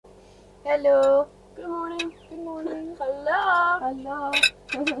Hello. Good morning. Good morning. Hello. Hello.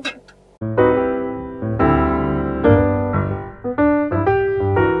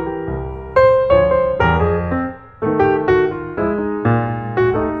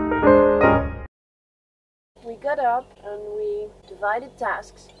 We got up and we divided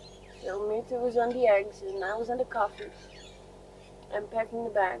tasks. So Myrthe was on the eggs and I was on the coffee and packing the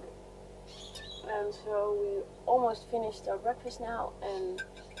bag. And so we almost finished our breakfast now, and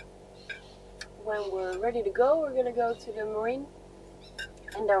when we're ready to go, we're gonna go to the marine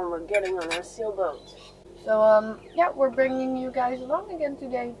and then we're getting on our sailboat. So yeah, we're bringing you guys along again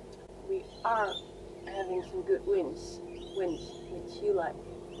today. We are having some good winds, which you like,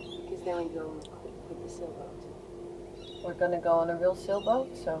 because then we go with the sailboat. We're gonna go on a real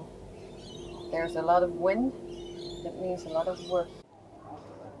sailboat, so there's a lot of wind. That means a lot of work.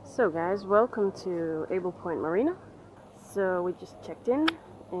 So guys, welcome to Able Point Marina. So we just checked in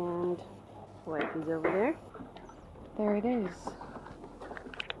and wifey's over there. There it is.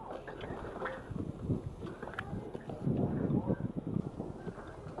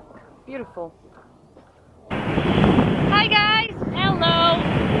 Beautiful. Hi guys, hello.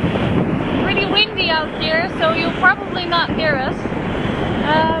 Pretty windy out here, so you'll probably not hear us.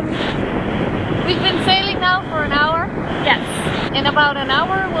 We've been sailing now for an hour. Yes. In about an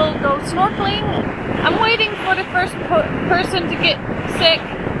hour we'll go snorkeling. I'm waiting for the first person to get sick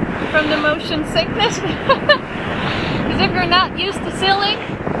from the motion sickness. Because if you're not used to sailing,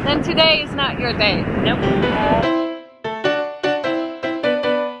 then today is not your day. Nope.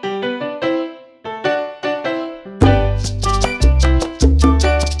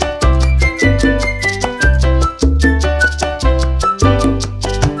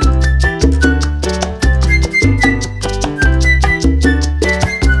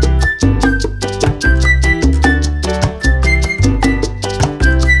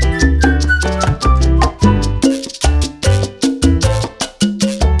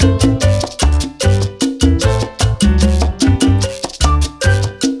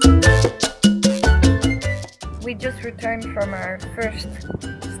 We just returned from our first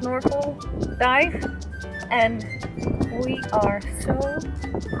snorkel dive and we are so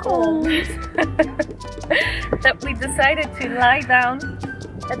cold that we decided to lie down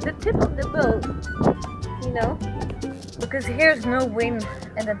at the tip of the boat, you know, because here's no wind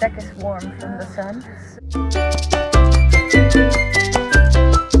and the deck is warm from the sun.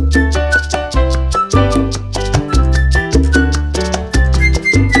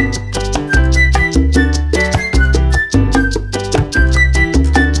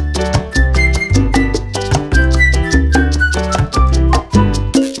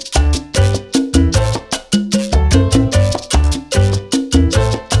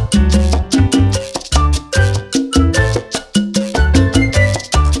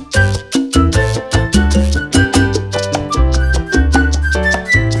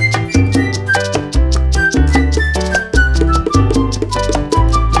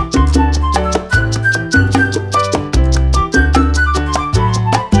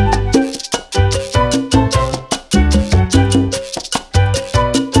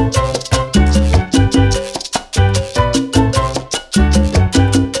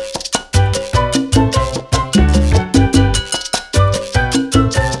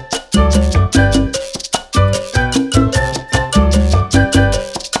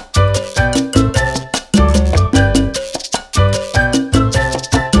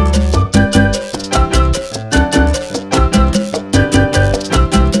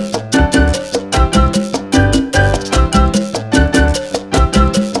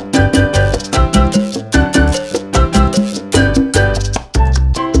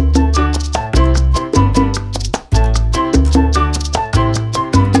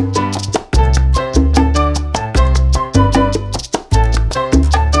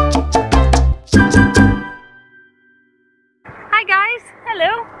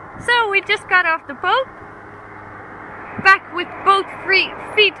 Just got off the boat, back with both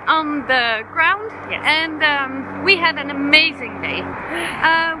feet on the ground. Yes. And we had an amazing day.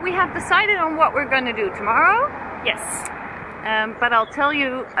 We have decided on what we're going to do tomorrow. Yes. But I'll tell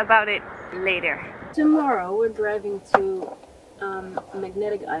you about it later. Tomorrow we're driving to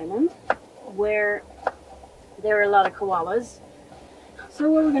Magnetic Island, where there are a lot of koalas. So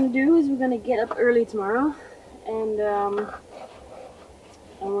what we're going to do is we're going to get up early tomorrow and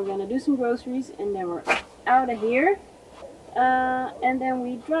we're gonna do some groceries, and then we're out of here, and then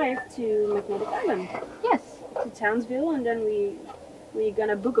we drive to Magnetic Island. Yes. To Townsville, and then we're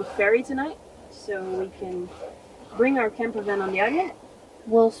gonna book a ferry tonight, so we can bring our camper van on the island.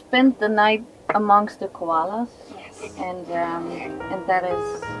 We'll spend the night amongst the koalas. Yes. And that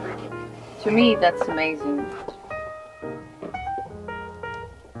is To me, that's amazing.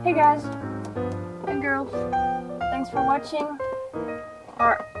 Hey guys and girls, thanks for watching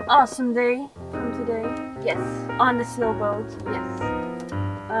our awesome day from today. Yes. On the sailboat. Yes.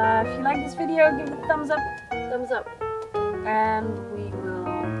 If you like this video, give it a thumbs up. Thumbs up. And we will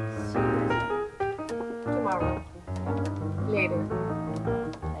see you Tomorrow. later.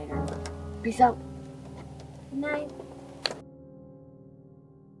 Later. Peace out. Good night.